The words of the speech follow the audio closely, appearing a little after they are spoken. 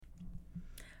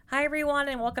Hi, everyone,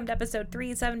 and welcome to episode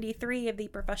 373 of the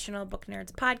Professional Book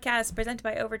Nerds podcast, presented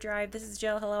by Overdrive. This is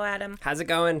Jill. Hello, Adam. How's it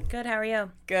going? Good. How are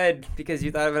you? Good, because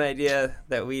you thought of an idea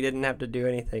that we didn't have to do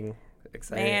anything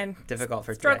exciting. Man, difficult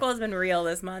for struggle today. has been real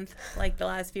this month, like the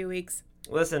last few weeks.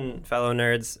 Listen, fellow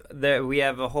nerds, we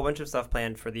have a whole bunch of stuff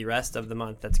planned for the rest of the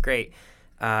month. That's great.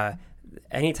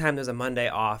 Anytime there's a Monday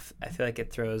off, I feel like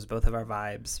it throws both of our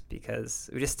vibes because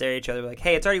we just stare at each other like,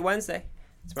 hey, it's already Wednesday.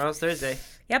 Tomorrow's Thursday.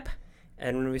 Yep.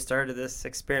 And when we started this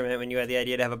experiment, when you had the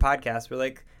idea to have a podcast,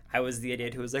 I was the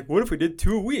idiot who was like, what if we did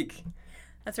 2 a week?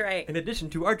 That's right. In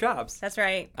addition to our jobs. That's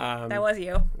right. That was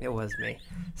you. It was me.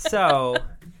 So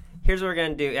here's what we're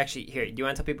going to do. Actually, here, do you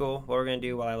want to tell people what we're going to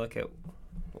do while I look at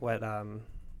what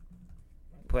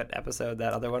episode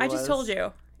that other one was? I just told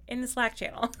you in the Slack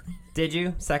channel. Did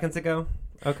you? Seconds ago?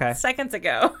 Okay. Seconds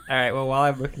ago. All right. Well, while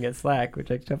I'm looking at Slack,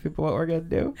 would you like to tell people what we're going to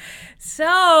do?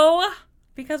 So,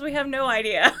 because we have no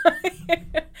idea.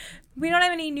 We don't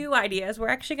have any new ideas. We're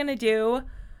actually going to do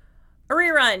a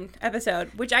rerun episode,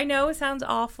 which I know sounds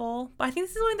awful, but I think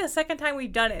this is only the second time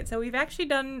we've done it. So we've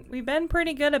been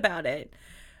pretty good about it.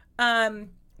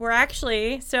 We're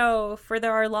actually, so for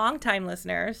our longtime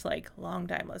listeners,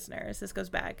 this goes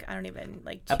back, I don't even,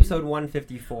 Episode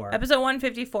 154. Episode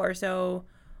 154, so,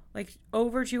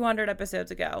 over 200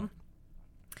 episodes ago.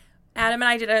 Adam and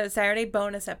I did a Saturday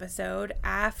bonus episode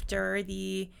after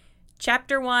the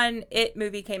Chapter 1 It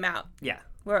movie came out. Yeah.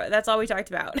 That's all we talked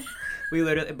about.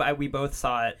 We both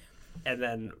saw it, and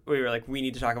then we were like, we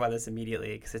need to talk about this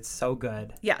immediately because it's so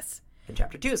good. Yes. And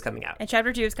Chapter 2 is coming out. And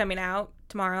Chapter 2 is coming out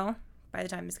tomorrow by the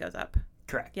time this goes up.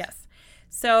 Correct. Yes.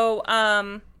 So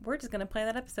we're just going to play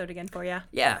that episode again for you.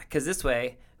 Yeah, because this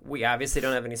way, we obviously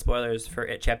don't have any spoilers for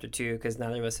It Chapter 2 because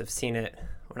neither of us have seen it.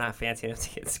 We're not fancy enough to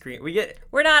get screen.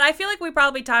 We're not. I feel like we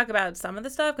probably talk about some of the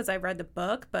stuff because I've read the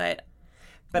book, but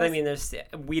I mean,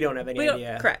 we don't have any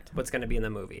idea correct. What's going to be in the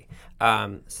movie.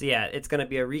 So yeah, it's going to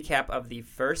be a recap of the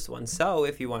first one. So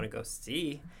if you want to go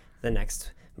see the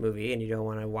next movie and you don't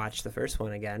want to watch the first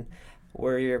one again,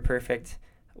 we're your perfect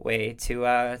way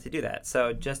to do that.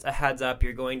 So just a heads up,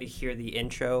 you're going to hear the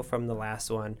intro from the last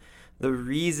one. The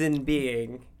reason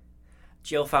being,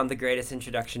 Jill found the greatest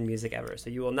introduction music ever. So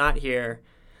you will not hear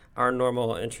our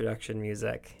normal introduction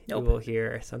music. Nope. You will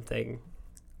hear something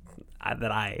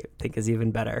that I think is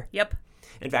even better. Yep.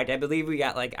 In fact, I believe we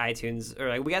got iTunes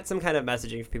or we got some kind of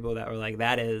messaging from people that were like,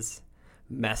 that is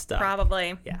messed up.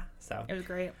 Probably. Yeah. So it was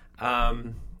great.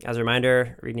 As a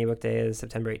reminder, Read an eBook Day is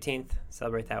September 18th.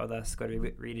 Celebrate that with us. Go to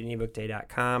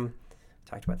readanebookday.com.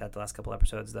 Talked about that the last couple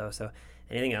episodes though. So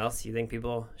anything else you think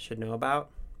people should know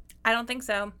about? I don't think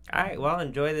so. All right, well,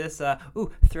 enjoy this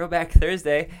Throwback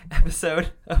Thursday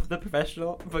episode of the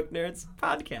Professional Book Nerds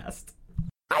podcast.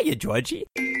 Hiya, Georgie.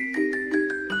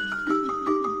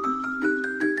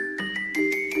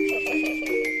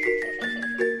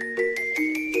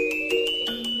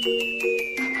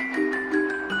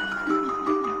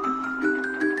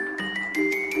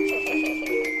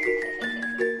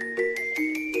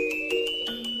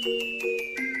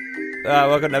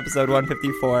 Welcome to episode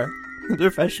 154. The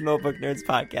Professional Book Nerds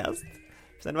podcast.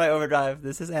 Presented by Overdrive.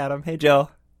 This is Adam. Hey,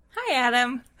 Jill. Hi,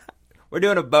 Adam. We're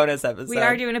doing a bonus episode. We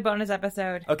are doing a bonus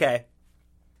episode. Okay.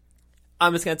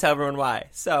 I'm just going to tell everyone why.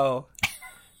 So,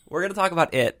 we're going to talk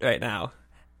about It right now.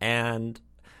 And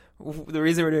the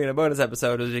reason we're doing a bonus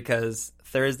episode was because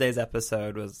Thursday's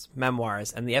episode was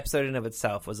memoirs, and the episode in and of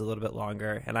itself was a little bit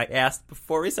longer. And I asked,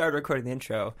 before we started recording the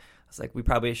intro, I was like, we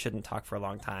probably shouldn't talk for a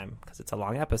long time because it's a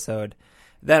long episode.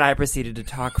 Then I proceeded to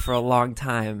talk for a long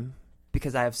time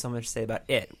because I have so much to say about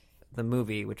It, the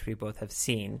movie, which we both have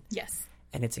seen. Yes.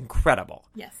 And it's incredible.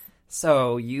 Yes.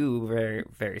 So you were very,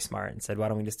 very smart and said, why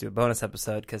don't we just do a bonus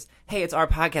episode? Because, hey, it's our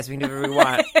podcast. We can do whatever we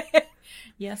want.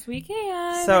 Yes, we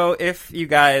can. So if you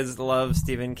guys love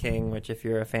Stephen King, which if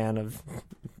you're a fan of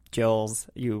Jill's,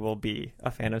 you will be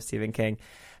a fan of Stephen King.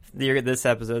 This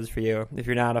episode is for you. If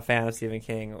you're not a fan of Stephen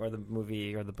King or the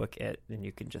movie or the book It, then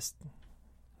you can just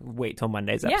wait till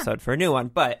Monday's episode for a new one.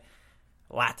 But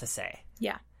a lot to say.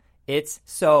 Yeah. It's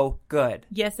so good.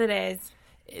 Yes, it is.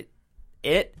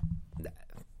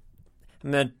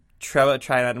 I'm going to try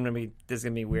not, this is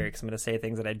going to be weird because I'm going to say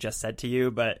things that I just said to you,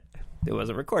 but it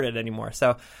wasn't recorded anymore.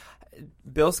 So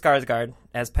Bill Skarsgård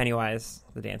as Pennywise,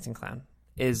 the dancing clown,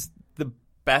 is the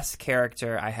best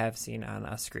character I have seen on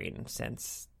a screen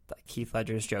since Heath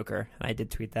Ledger's Joker. And I did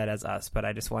tweet that as us, but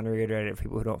I just want to reiterate it for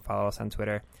people who don't follow us on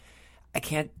Twitter. I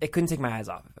couldn't take my eyes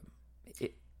off of him.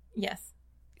 Yes.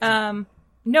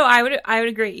 No, I would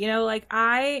agree. You know,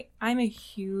 I'm a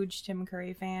huge Tim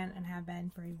Curry fan and have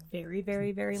been for a very,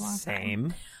 very, very long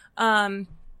time. Same.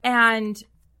 And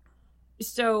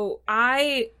So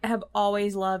I have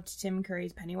always loved Tim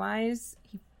Curry's Pennywise.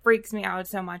 He freaks me out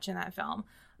so much in that film.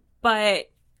 But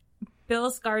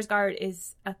Bill Skarsgård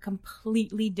is a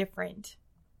completely different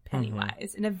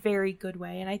Pennywise in a very good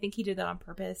way. And I think he did that on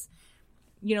purpose.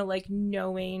 You know, like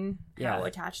knowing how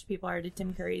attached people are to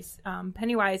Tim Curry's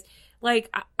Pennywise.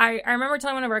 Like, I remember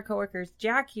telling one of our coworkers,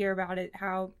 Jack, here about it,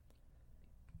 how,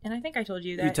 and I think I told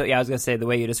you that. I was going to say, the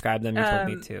way you described them, you told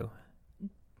me too.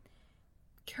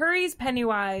 Curry's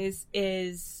Pennywise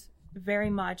is very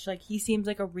much like, he seems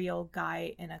like a real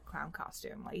guy in a clown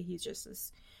costume. Like, he's just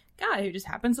this guy who just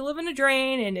happens to live in a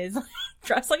drain and is like,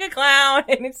 dressed like a clown,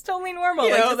 and it's totally normal.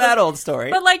 You like, know, that old story.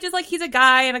 But like, just like, he's a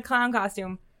guy in a clown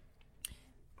costume.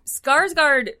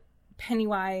 Skarsgård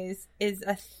Pennywise is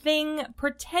a thing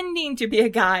pretending to be a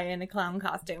guy in a clown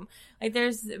costume. Like,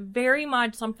 there's very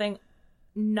much something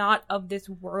not of this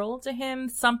world to him.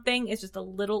 Something is just a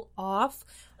little off.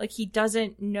 Like, he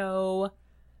doesn't know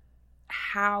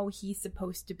how he's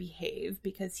supposed to behave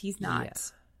because he's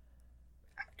not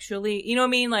actually, you know what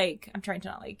I mean? Like, I'm trying to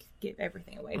not like give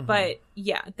everything away, but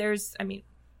yeah, there's, I mean,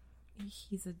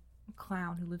 he's a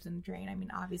clown who lives in a drain. I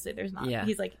mean, obviously there's not,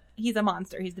 he's a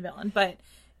monster, he's the villain, but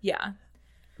yeah.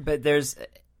 But there's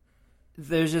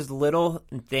just little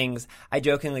things. I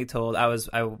jokingly told, I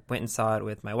went and saw it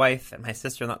with my wife and my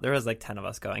sister-in-law. There was like 10 of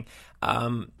us going.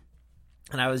 And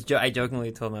I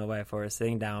jokingly told my wife, we were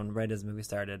sitting down right as the movie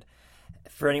started.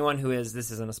 For anyone who is,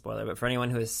 this isn't a spoiler, but for anyone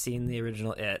who has seen the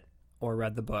original It or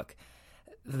read the book,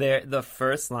 the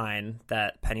first line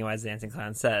that Pennywise the Dancing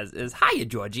Clown says is, "Hiya,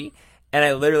 Georgie." And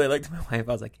I literally looked at my wife.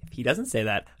 I was like, if he doesn't say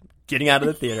that, I'm getting out of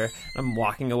the theater. I'm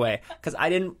walking away. Because I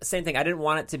didn't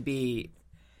want it to be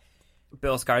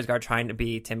Bill Skarsgård trying to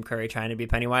be Tim Curry, trying to be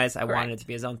Pennywise. I wanted it to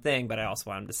be his own thing, but I also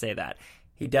wanted him to say that.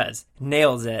 He does.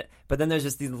 Nails it. But then there's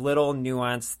just these little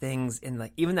nuanced things in,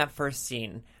 like, even that first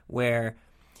scene where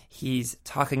he's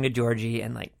talking to Georgie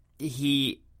and, like,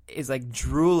 he is, like,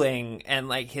 drooling and,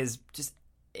 like,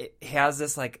 it has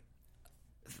this, like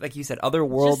you said,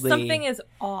 otherworldly. Just something is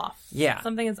off. Yeah.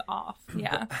 Something is off.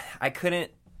 Yeah.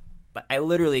 I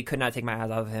literally could not take my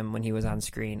eyes off of him when he was on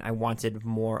screen. I wanted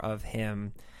more of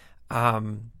him.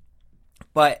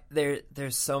 But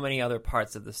there's so many other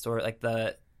parts of the story, like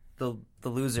the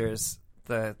losers,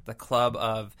 the club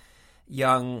of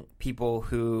young people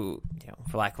who, you know,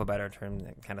 for lack of a better term,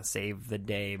 kind of save the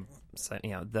day. So,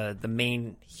 you know, the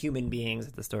main human beings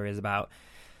that the story is about.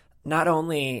 Not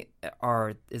only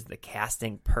is the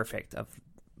casting perfect of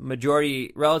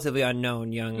majority relatively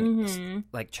unknown young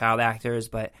like child actors,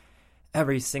 but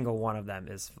every single one of them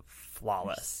is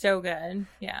flawless. So good,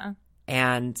 yeah.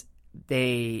 And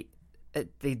they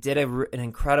did an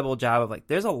incredible job of, like,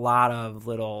 there's a lot of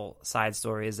little side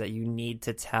stories that you need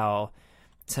to tell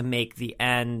to make the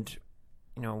end,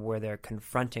 you know, where they're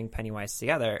confronting Pennywise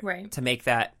together, right? To make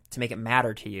it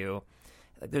matter to you.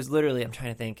 Like, there's literally, I'm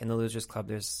trying to think, in the Losers Club,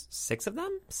 there's 7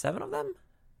 of them?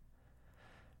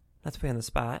 Not to put you on the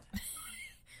spot.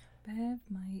 Bev,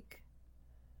 Mike,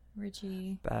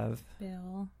 Richie, Bev,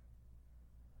 Bill,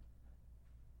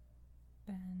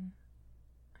 Ben.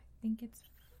 I think it's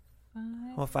 5.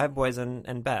 Well, 5 boys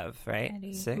and Bev, right?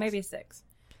 Eddie. 6? Maybe 6.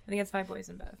 I think it's 5 boys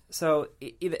and Bev. So,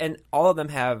 and all of them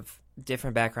have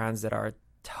different backgrounds that are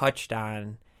touched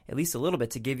on at least a little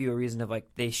bit to give you a reason of, like,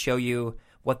 they show you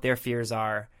what their fears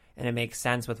are, and it makes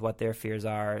sense with what their fears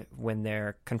are when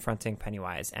they're confronting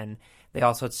Pennywise. And they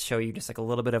also show you just, like, a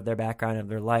little bit of their background of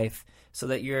their life so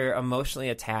that you're emotionally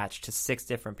attached to 6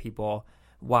 different people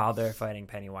while they're fighting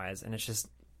Pennywise. And it's just,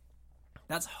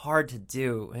 that's hard to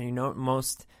do. And, you know,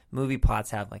 most movie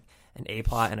plots have, like, an A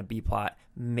plot and a B plot,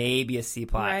 maybe a C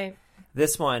plot. Right.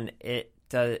 This one,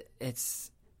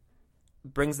 it's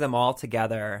brings them all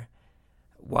together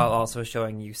while also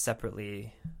showing you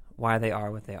separately why they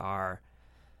are what they are.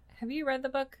 Have you read the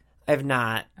book? I have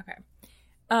not. Okay.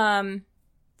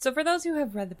 So for those who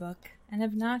have read the book and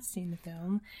have not seen the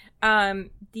film,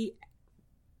 actually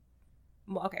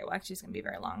it's going to be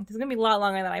very long. It's going to be a lot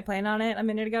longer than I planned on it a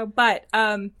minute ago. But,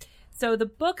 so the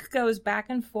book goes back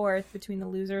and forth between the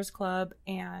Losers Club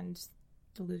and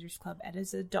the Losers Club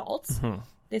as adults. Mm-hmm.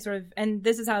 They sort of, and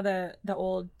this is how the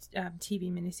old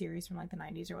TV miniseries from, like, the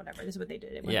 90s or whatever, this is what they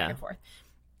did. It went back and forth.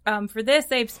 For this,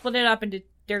 they're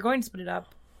going to split it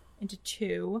up into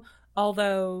 2,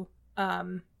 although,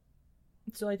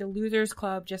 so, like, the Losers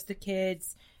Club, just the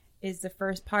kids, is the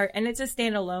first part, and it's a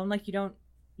standalone, like, you know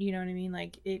what I mean?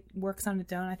 Like, it works on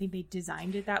its own. I think they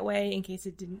designed it that way in case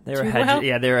it didn't they were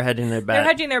hedging their bets. They're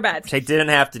hedging their bets. Which they didn't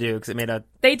have to do because it made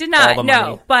They did not, all the no,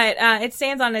 money. But it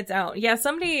stands on its own. Yeah,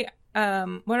 somebody,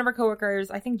 one of our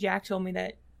coworkers, I think Jack told me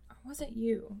that, was it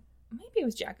you? maybe it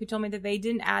was Jack who told me that they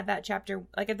didn't add that chapter.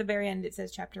 Like at the very end, it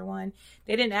says chapter 1.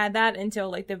 They didn't add that until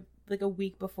like a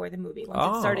week before the movie,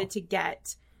 once it started to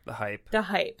get the hype.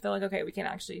 They're like, okay, we can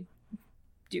actually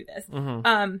do this.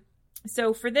 Mm-hmm.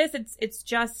 So for this, it's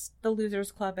just the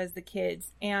Losers Club as the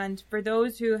kids. And for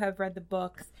those who have read the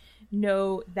books,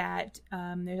 know that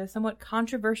there's a somewhat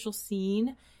controversial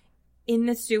scene in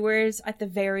the sewers at the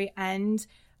very end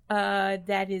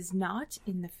that is not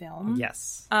in the film.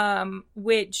 Yes.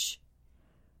 Which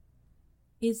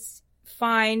is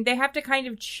fine. They have to kind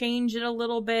of change it a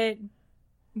little bit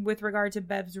with regard to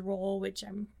Bev's role, which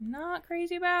I'm not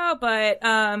crazy about. But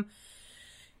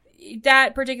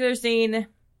that particular scene,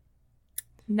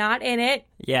 not in it.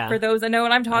 Yeah. For those that know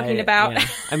what I'm talking about. Yeah.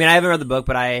 I mean, I haven't read the book,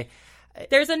 but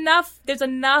there's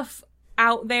enough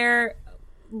out there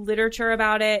literature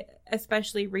about it,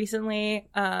 especially recently,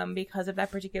 because of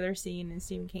that particular scene. And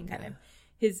Stephen King kind of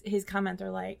his comments are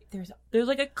like, there's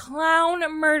like a clown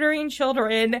murdering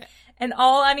children, and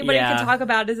all anybody can talk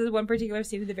about is this one particular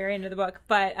scene at the very end of the book.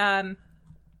 But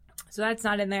so that's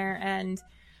not in there, and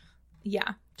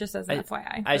just as an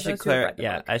FYI. I should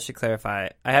clarify.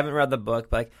 I haven't read the book,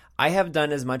 but like, I have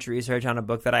done as much research on a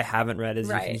book that I haven't read as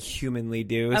you can humanly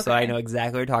do. Okay. So I know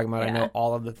exactly what you're talking about. I know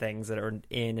all of the things that are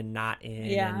in and not in.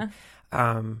 Yeah.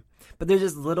 And, but there's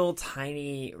just little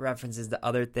tiny references to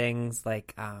other things,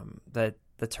 like the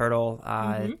turtle.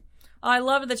 Oh, I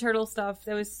love the turtle stuff.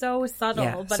 It was so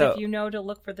subtle, but if you know to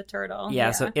look for the turtle.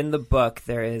 Yeah, so in the book,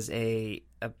 there is a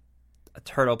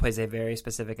turtle plays a very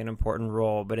specific and important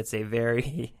role, but it's a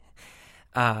very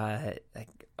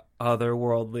like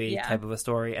otherworldly type of a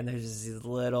story, and there's just these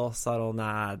little subtle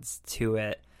nods to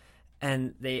it,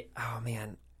 and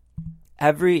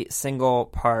every single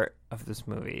part of this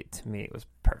movie to me was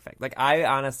perfect. Like, I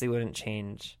honestly wouldn't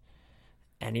change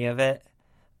any of it.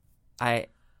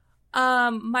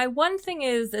 My one thing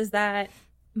is that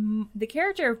the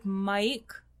character of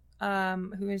Mike,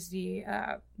 who is the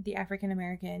African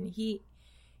American, he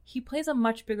plays a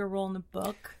much bigger role in the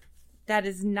book that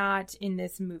is not in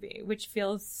this movie, which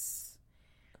feels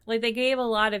like they gave a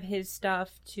lot of his stuff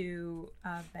to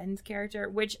Ben's character,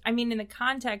 which, I mean, in the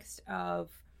context of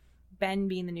Ben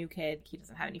being the new kid, he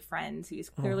doesn't have any friends.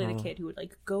 He's clearly the kid who would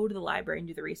like go to the library and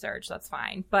do the research. That's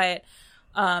fine. But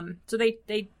so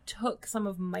they took some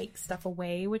of Mike's stuff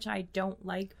away, which I don't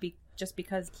like, just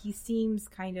because he seems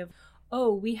kind of,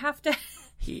 we have to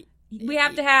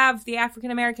have the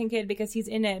African American kid because he's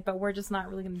in it, but we're just not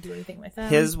really going to do anything with him.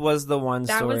 His was the one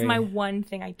story. That was my one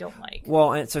thing I don't like.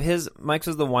 Well, and so Mike's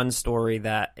was the one story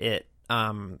that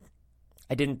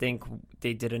I didn't think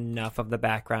they did enough of the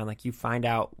background. Like, you find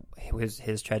out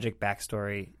his tragic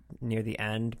backstory near the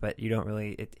end, but you don't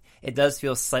really. It does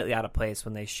feel slightly out of place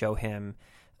when they show him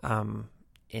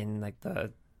in like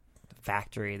the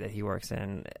factory that he works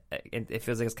in. It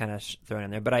feels like it's kind of thrown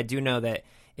in there. But I do know that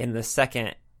in the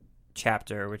second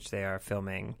chapter, which they are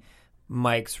filming,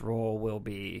 Mike's role will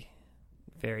be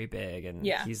very big, and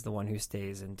he's the one who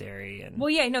stays in Derry. And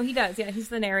he does. Yeah, he's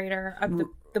the narrator of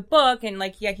the book, and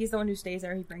like, he's the one who stays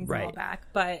there. He brings them all back.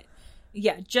 But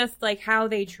just like how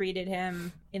they treated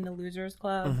him in the Losers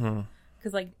Club,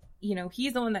 because like,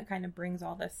 he's the one that kind of brings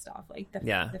all this stuff, like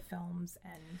the films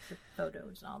and the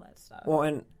photos and all that stuff. Well,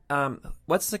 and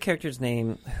what's the character's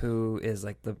name who is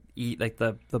like the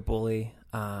bully?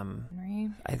 Henry?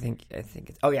 I think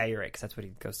it's. Oh yeah, you're right, because that's what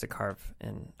he goes to carve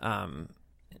in.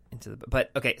 Into the.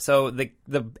 But okay, so the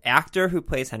actor who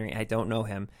plays Henry, I don't know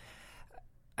him.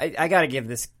 I got to give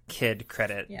this kid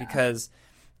credit because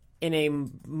in a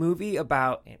movie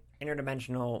about an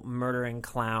interdimensional murdering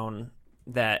clown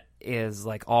that is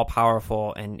like all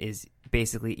powerful and is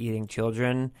basically eating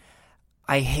children,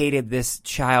 I hated this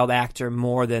child actor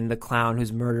more than the clown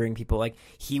who's murdering people. Like,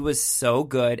 he was so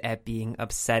good at being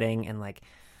upsetting, and like,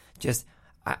 just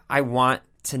I want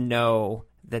to know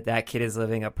that kid is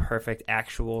living a perfect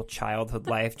actual childhood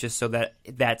life, just so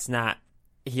that's not,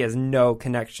 he has no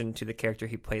connection to the character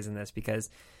he plays in this, because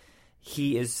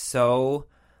he is so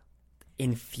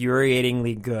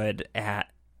infuriatingly good at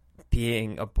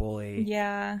being a bully.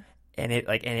 Yeah. And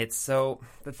it's so,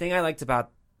 the thing I liked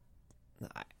about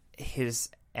his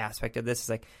aspect of this is,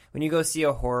 like, when you go see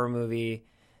a horror movie,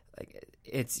 like,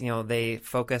 it's, they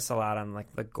focus a lot on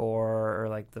like the gore or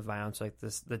like the violence, like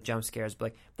the jump scares, but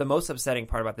like the most upsetting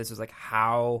part about this was like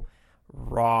how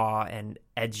raw and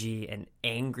edgy and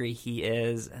angry he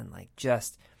is, and like,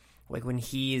 just like when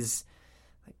he's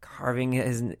like carving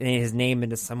his name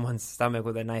into someone's stomach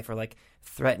with a knife, or like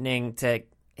threatening to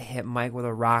hit Mike with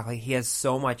a rock. Like, he has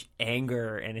so much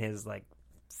anger in his like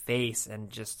face, and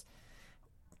just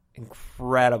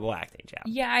incredible acting job.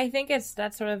 Yeah, I think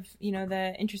that's sort of,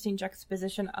 the interesting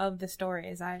juxtaposition of the story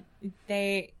is that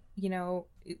they,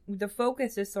 the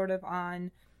focus is sort of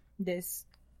on this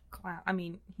clown. I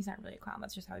mean, he's not really a clown.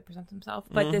 That's just how he presents himself.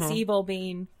 But this evil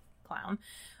being clown.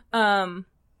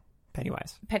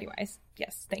 Pennywise.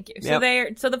 Yes, thank you.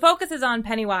 Yep. So the focus is on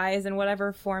Pennywise and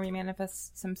whatever form he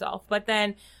manifests himself. But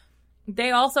then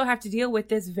they also have to deal with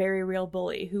this very real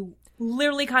bully who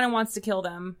literally kind of wants to kill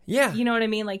them. Yeah. You know what I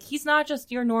mean? Like, he's not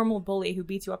just your normal bully who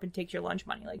beats you up and takes your lunch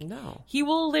money. Like, no. He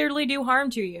will literally do harm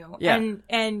to you. Yeah.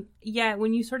 And yeah,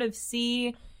 when you sort of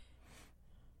see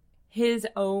his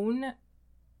own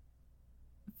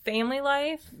family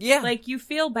life, like, you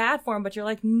feel bad for him, but you're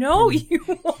like, no,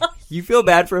 you feel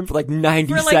bad for him for like 90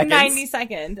 seconds. For like 90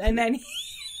 seconds. And then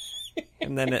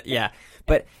and then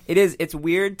but it's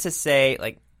weird to say,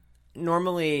 like,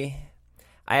 normally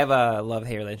I have a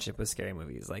love-hate relationship with scary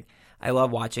movies. Like, I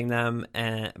love watching them,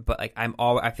 but like I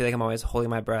feel like I'm always holding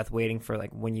my breath, waiting for,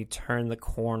 like, when you turn the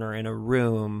corner in a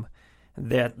room,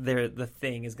 that the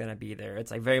thing is gonna be there.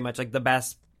 It's like very much like the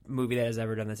best movie that has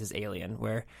ever done this is Alien,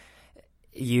 where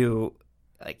you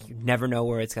never know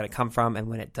where it's gonna come from, and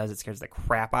when it does, it scares the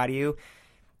crap out of you.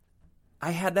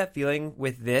 I had that feeling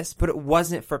with this, but it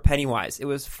wasn't for Pennywise. It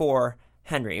was for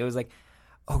Henry. It was like,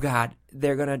 oh God,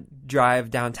 they're going to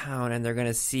drive downtown and they're going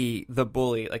to see the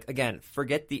bully. Like, again,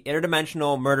 forget the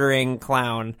interdimensional murdering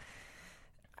clown.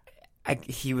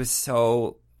 He was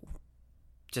so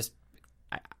just,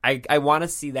 I want to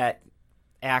see that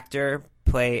actor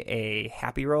play a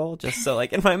happy role, just so,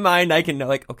 like, in my mind, I can know,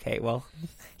 like, okay, well,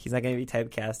 he's not going to be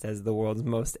typecast as the world's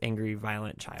most angry,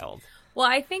 violent child. Well,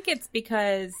 I think it's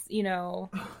because,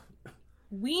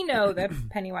 we know that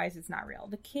Pennywise is not real.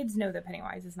 The kids know that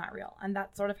Pennywise is not real. And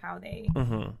that's sort of how they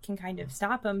can kind of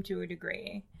stop him to a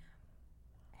degree.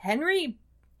 Henry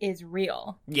is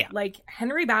real. Yeah. Like,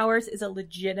 Henry Bowers is a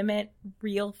legitimate,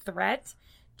 real threat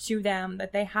to them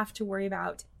that they have to worry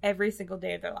about every single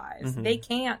day of their lives. They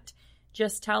can't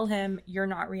just tell him you're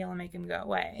not real and make him go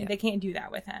away. Yeah. They can't do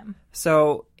that with him.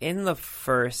 So, in the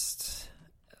first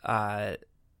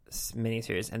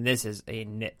miniseries, and this is a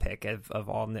nitpick of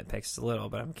all nitpicks, a little,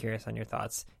 but I'm curious on your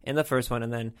thoughts in the first one,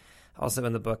 and then also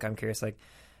in the book, I'm curious, like,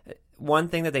 one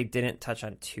thing that they didn't touch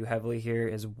on too heavily here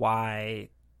is why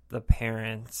the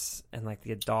parents and, like,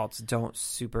 the adults don't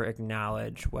super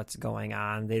acknowledge what's going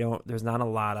on. There's not a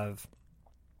lot of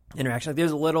interaction. Like,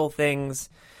 there's little things,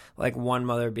 like one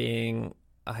mother being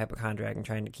a hypochondriac and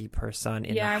trying to keep her son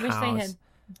in the house.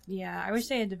 I wish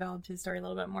they had developed his story a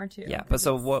little bit more too. Yeah, but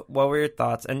so what were your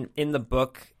thoughts? And in the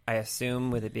book, I assume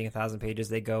with it being 1,000 pages,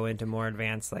 they go into more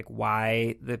advanced, like,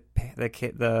 why the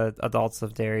adults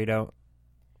of Derry don't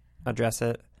address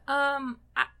it.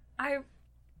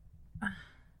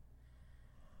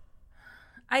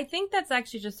 I think that's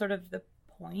actually just sort of the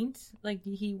point. Like,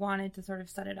 he wanted to sort of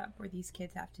set it up where these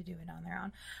kids have to do it on their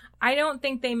own. I don't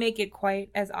think they make it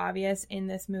quite as obvious in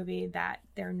this movie that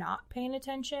they're not paying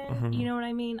attention. You know what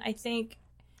I mean? I think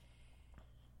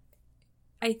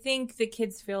the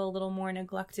kids feel a little more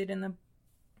neglected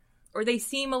or they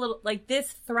seem a little, like,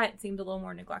 this threat seemed a little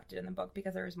more neglected in the book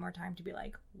because there was more time to be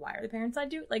like, why are the parents not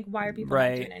doing, like, why are people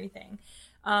not doing anything?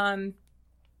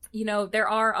 There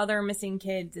are other missing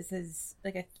kids. This is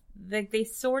like they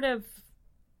sort of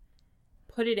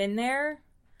put it in there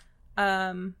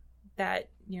that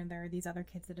there are these other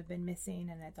kids that have been missing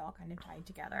and it's all kind of tied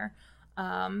together.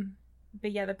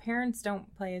 But yeah, the parents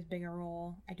don't play as big a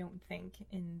role, I don't think,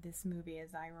 in this movie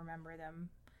as I remember them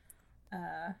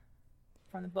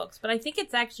from the books. But I think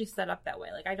it's actually set up that way.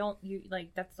 Like,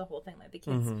 that's the whole thing. Like, the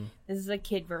kids, this is a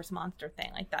kid versus monster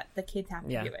thing. Like, that the kids have to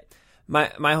do it.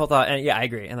 My whole thought, and yeah, I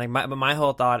agree. And like my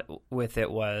whole thought with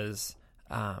it was,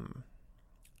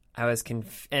 I was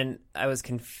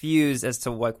confused as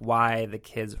to, like, why the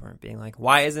kids weren't being like,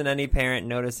 why isn't any parent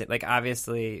noticing? Like,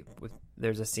 obviously,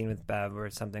 there's a scene with Bev where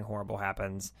something horrible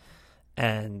happens,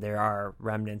 and there are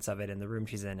remnants of it in the room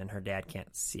she's in, and her dad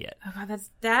can't see it. Oh God,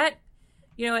 that.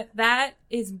 You know what? That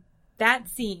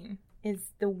scene is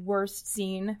the worst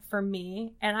scene for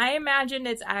me, and I imagine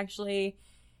it's actually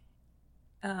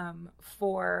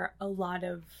for a lot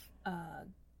of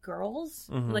girls.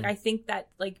 Like, I think that,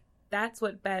 like, that's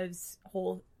what Bev's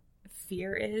whole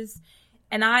fear is.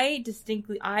 And I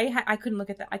distinctly, I couldn't look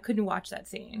at that. I couldn't watch that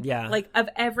scene. Yeah. Like, of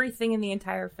everything in the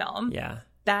entire film. Yeah.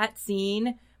 That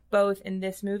scene, both in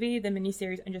this movie, the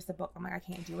miniseries, and just the book, I'm like, I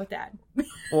can't deal with that.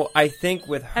 Well, I think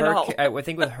with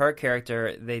her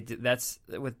character,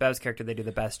 with Bev's character, they do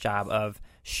the best job of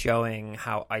showing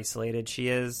how isolated she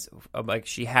is. Like,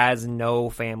 she has no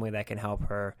family that can help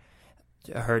her.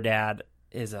 Her dad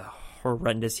is a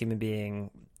horrendous human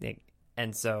being,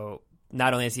 And so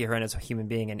not only is he her as a human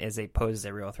being and poses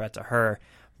a real threat to her,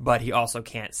 but he also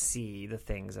can't see the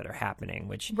things that are happening,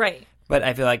 which Right. But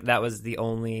I feel like that was the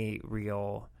only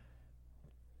real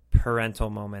parental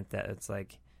moment that it's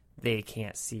like they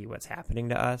can't see what's happening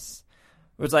to us.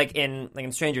 It was like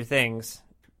in Stranger Things,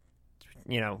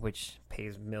 which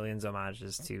pays millions of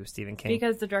homages to Stephen King.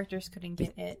 Because the directors couldn't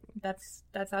get it.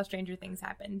 That's how Stranger Things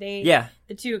happened. The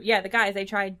guys, they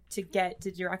tried to get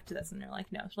to direct this, and they're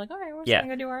like, no. It's like, all right, we're just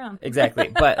gonna go do our own. Exactly.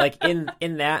 But like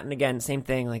in that, and again, same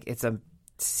thing. Like it's a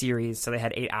series, so they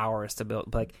had 8 hours to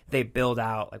build. Like they build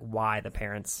out like why the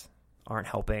parents aren't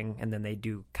helping, and then they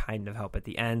do kind of help at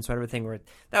the end. So everything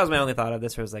that was my only thought of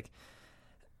this was like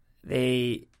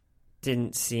they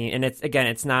didn't see, and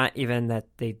it's not even that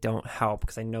they don't help,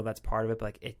 because I know that's part of it, but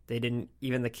like they didn't,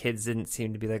 even the kids didn't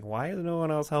seem to be like, why is no one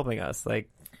else helping us?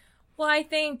 Like, well, I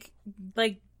think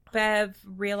like Bev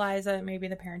realized that maybe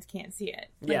the parents can't see it.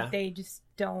 Like, they just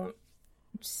don't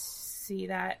see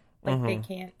that. Like they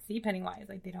can't see Pennywise.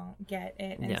 Like they don't get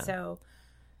it, and so,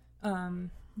 and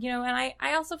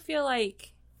I also feel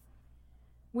like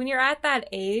when you're at that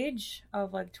age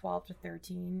of like 12 to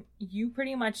 13, you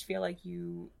pretty much feel like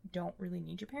you don't really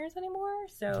need your parents anymore.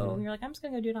 So you're like, I'm just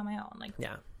going to go do it on my own. Like,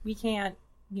 we can't,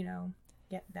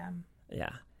 get them.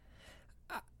 Yeah.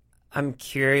 I'm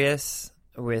curious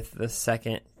with the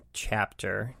second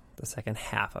chapter, the second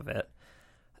half of it.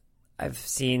 I've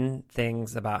seen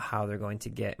things about how they're going to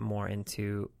get more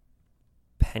into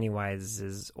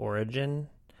Pennywise's origin.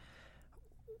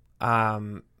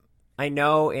 I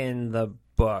know in the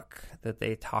book that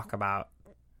they talk about,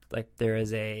 like, there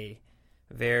is it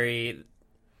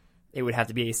would have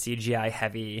to be a CGI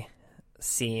heavy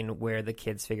scene where the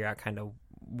kids figure out kind of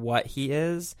what he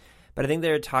is. But I think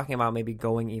they're talking about maybe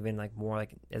going even like more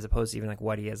like, as opposed to even like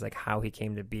what he is, like how he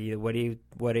came to be. What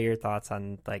are your thoughts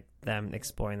on like them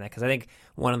exploring that? Because I think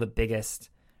one of the biggest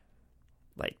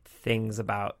like things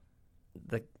about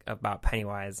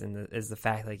Pennywise is the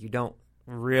fact like you don't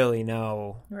really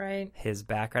know his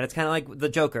background. It's kind of like the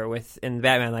Joker in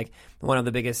Batman. Like one of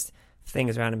the biggest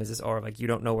things around him is this aura, like you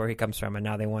don't know where he comes from, and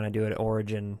now they want to do an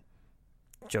origin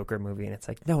Joker movie, and it's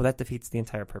like, no, that defeats the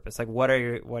entire purpose. Like,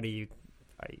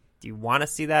 do you want to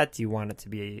see that? Do you want it to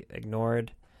be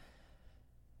ignored?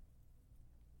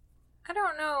 I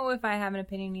don't know if I have an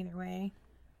opinion either way.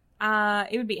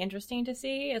 It would be interesting to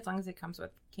see, as long as it comes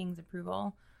with King's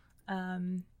approval.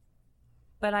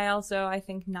 But I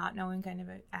think not knowing kind of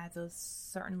adds a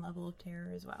certain level of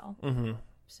terror as well. Mm-hmm.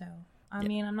 So, I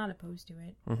mean, I'm not opposed to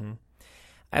it. Mm-hmm.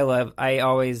 I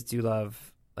always do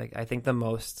love, like, I think the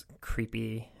most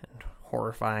creepy and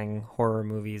horrifying horror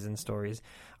movies and stories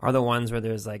are the ones where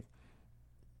there's, like,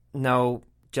 no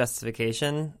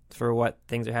justification for what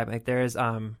things are happening. Like, there's,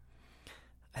 I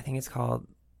think it's called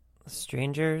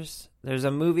Strangers. There's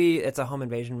a movie, it's a home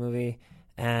invasion movie,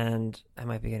 and I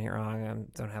might be getting it wrong. I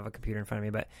don't have a computer in front of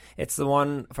me, but it's the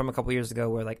one from a couple years ago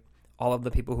where, like, all of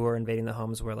the people who were invading the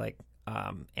homes were, like,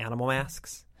 animal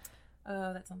masks.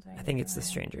 Oh, that sounds right. I think it's The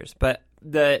Strangers. But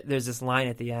there's this line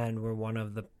at the end where one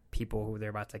of the people who they're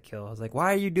about to kill is like,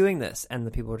 why are you doing this? And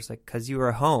the people are just like, because you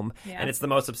were home. Yeah. And it's the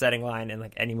most upsetting line in,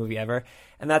 like, any movie ever.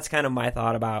 And that's kind of my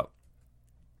thought about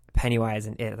Pennywise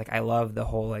and it. Like, I love the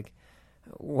whole, like,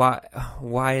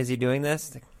 why is he doing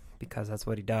this? Like, because that's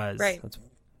what he does. Right.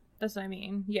 That's what I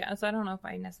mean. Yeah, so I don't know if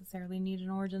I necessarily need an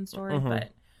origin story,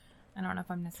 but I don't know if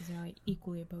I'm necessarily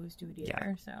equally opposed to it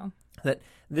either. Yeah. So that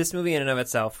this movie in and of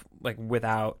itself, like,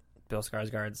 without Bill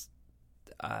Skarsgård's,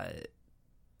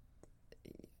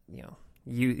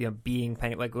 being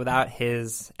Penny, like, without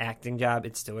his acting job,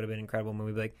 it still would have been an incredible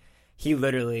movie. But, like, he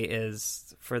literally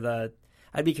is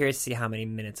I'd be curious to see how many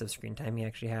minutes of screen time he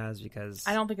actually has, because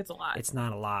I don't think it's a lot. It's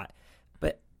not a lot,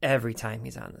 but every time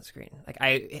he's on the screen, like,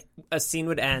 a scene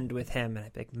would end with him, and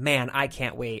I'd be like, man, I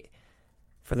can't wait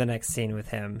for the next scene with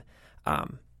him.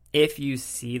 If you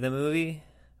see the movie,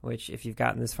 which if you've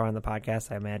gotten this far on the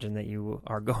podcast, I imagine that you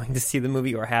are going to see the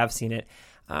movie or have seen it.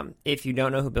 If you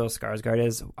don't know who Bill Skarsgård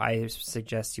is, I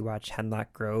suggest you watch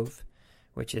Hemlock Grove,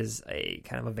 which is a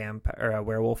kind of a vampire or a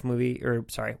werewolf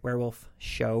werewolf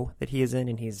show that he is in,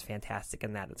 and he's fantastic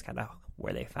in that. It's kind of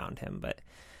where they found him, but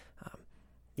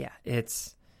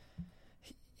it's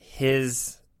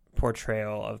his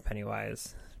portrayal of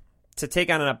Pennywise to take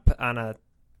on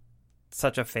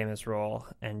such a famous role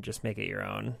and just make it your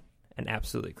own and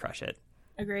absolutely crush it.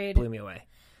 Agreed. Blew me away.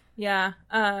 Yeah.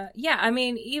 I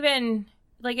mean, even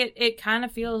like it kind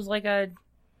of feels like a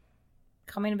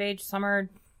coming of age summer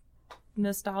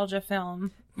nostalgia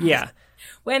film. Yeah.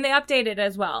 When they updated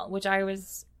as well,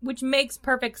 which makes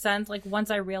perfect sense. Like,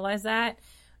 once I realized that,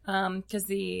 because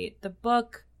the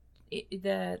book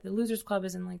the Losers Club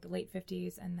is in like the late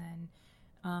 50s, and then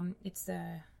it's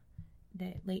the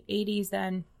late 80s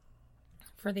then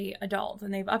for the adult,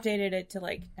 and they've updated it to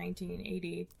like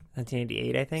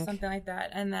 1988, I think, something like that.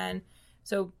 And then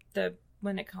so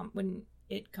when it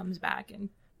comes back in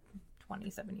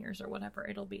 27 years or whatever,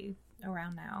 it'll be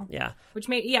around now. Yeah. Which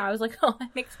I was like, oh,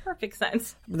 that makes perfect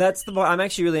sense. That's the point. I'm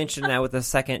actually really interested in that with the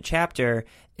second chapter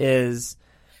is,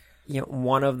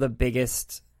 one of the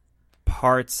biggest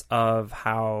parts of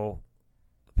how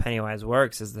Pennywise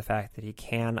works is the fact that he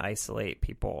can isolate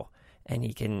people, and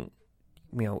he can,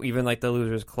 even like the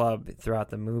Losers Club throughout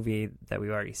the movie that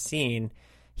we've already seen,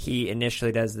 he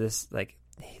initially does this, like,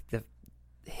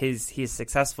 he's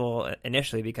successful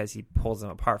initially because he pulls them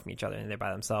apart from each other and they're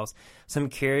by themselves. So I'm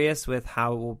curious with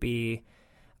how it will be.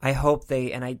 I hope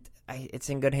it's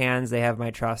in good hands. They have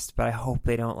my trust, but I hope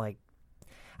they don't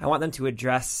I want them to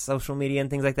address social media and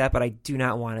things like that, but I do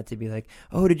not want it to be like,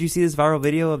 oh, did you see this viral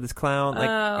video of this clown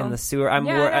in the sewer? I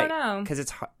don't know. Because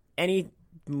it's any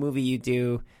movie you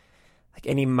do, like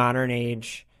any modern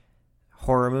age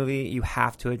horror movie, you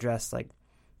have to address like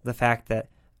the fact that,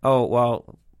 oh,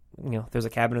 well, there's a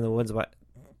cabin in the woods.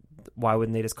 Why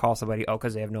wouldn't they just call somebody? Oh,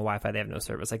 because they have no Wi-Fi, they have no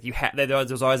service. Like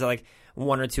there's always like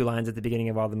one or two lines at the beginning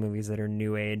of all the movies that are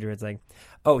new age, or it's like,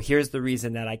 oh, here's the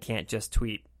reason that I can't just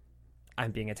tweet,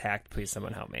 I'm being attacked, please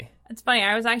someone help me. It's funny.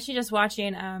 I was actually just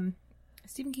watching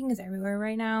Stephen King is everywhere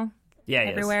right now. Yeah,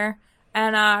 everywhere.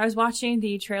 And I was watching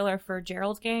the trailer for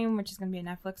Gerald's Game, which is going to be a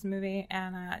Netflix movie,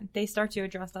 and they start to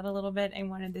address that a little bit in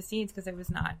one of the scenes because it was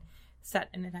not set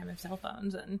in the time of cell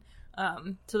phones. And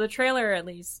so the trailer at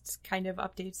least kind of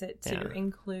updates it to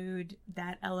include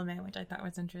that element, which I thought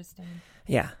was interesting.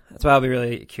 Yeah, that's why I'll be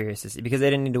really curious to see, because they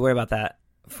didn't need to worry about that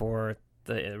for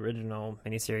the original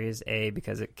miniseries,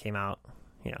 because it came out,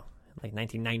 like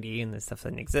 1990 and this stuff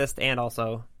didn't exist, and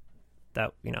also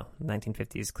that,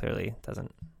 1950s clearly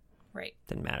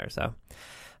didn't matter. So,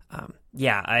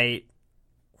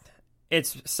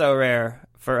 it's so rare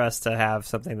for us to have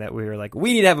something that we were like,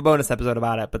 we need to have a bonus episode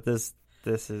about it, but this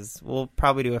is, we'll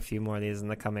probably do a few more of these in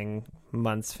the coming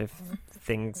months if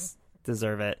things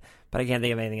deserve it, but I can't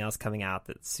think of anything else coming out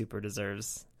that super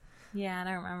deserves. Yeah, I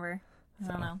don't remember. I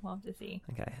don't know. We'll have to see.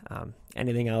 Okay.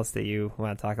 Anything else that you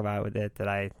want to talk about with it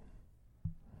that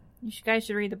You guys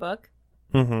should read the book.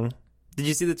 Mm-hmm. Did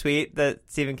you see the tweet that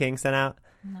Stephen King sent out?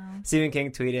 No. Stephen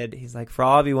King tweeted, he's like, for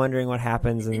all of you wondering what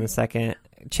happens in the second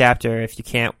chapter, if you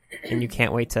can't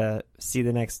wait to see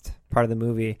the next part of the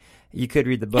movie, you could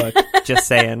read the book. Just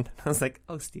saying. I was like,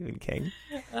 oh, Stephen King.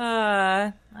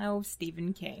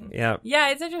 Stephen King. Yeah.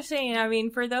 Yeah, it's interesting. I mean,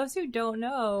 for those who don't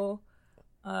know,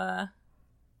 the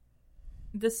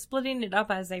splitting it up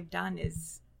as they've done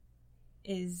is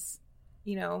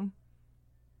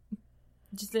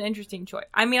just an interesting choice.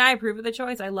 I mean, I approve of the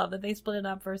choice. I love that they split it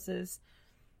up versus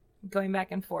going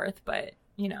back and forth, but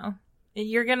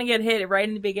you're gonna get hit right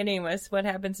in the beginning with what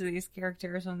happens to these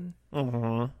characters when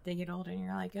they get older, and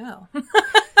you're like, oh.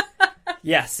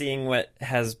 Yeah, seeing what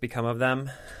has become of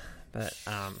them. But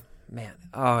man,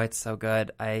 it's so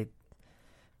good. I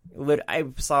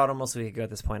saw it almost a week ago at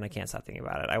this point. I can't stop thinking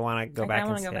about it. I want to go back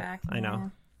and see it. I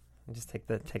know. Just take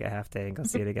a half day and go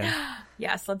see it again.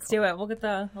 Yes, let's do it.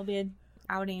 It'll be an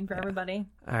outing for everybody.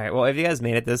 All right. Well, if you guys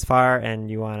made it this far and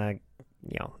you want to,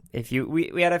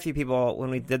 we had a few people when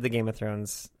we did the Game of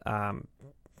Thrones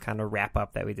kind of wrap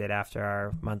up that we did after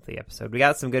our monthly episode. We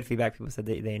got some good feedback. People said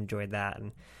they enjoyed that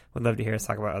and would love to hear us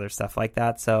talk about other stuff like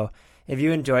that. So if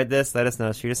you enjoyed this, let us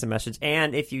know. Shoot us a message.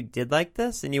 And if you did like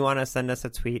this and you want to send us a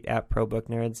tweet at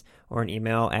ProBookNerds or an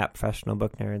email at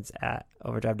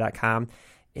professionalbooknerds@overdrive.com.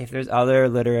 If there's other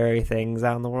literary things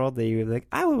out in the world that you would like,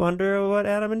 I would wonder what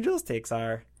Adam and Jill's takes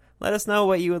are. Let us know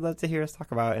what you would love to hear us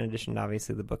talk about, in addition to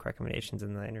obviously the book recommendations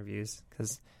and the interviews.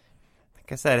 Because,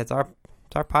 like I said, it's our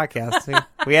podcast.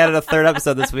 We added a third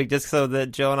episode this week just so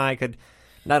that Jill and I could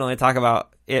not only talk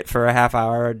about it for a half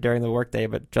hour during the workday,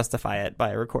 but justify it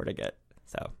by recording it.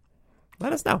 So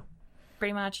let us know.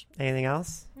 Pretty much. Anything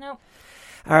else? Nope.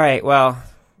 All right. Well,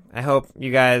 I hope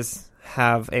you guys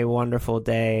have a wonderful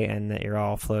day and that you're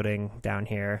all floating down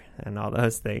here and all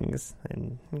those things.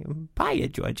 And bye,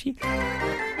 Georgie.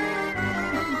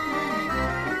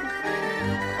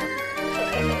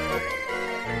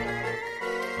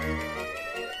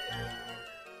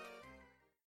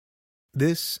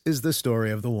 This is the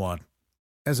story of the one.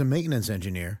 As a maintenance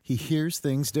engineer, he hears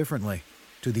things differently.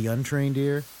 To the untrained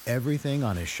ear, everything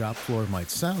on his shop floor might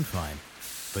sound fine,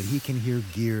 but he can hear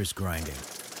gears grinding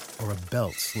or a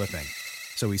belt slipping.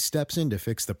 So he steps in to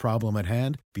fix the problem at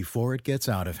hand before it gets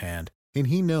out of hand. And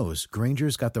he knows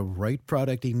Grainger's got the right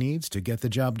product he needs to get the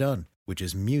job done, which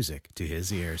is music to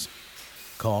his ears.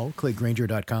 Call, click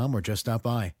Grainger.com, or just stop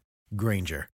by.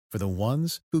 Grainger, for the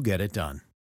ones who get it done.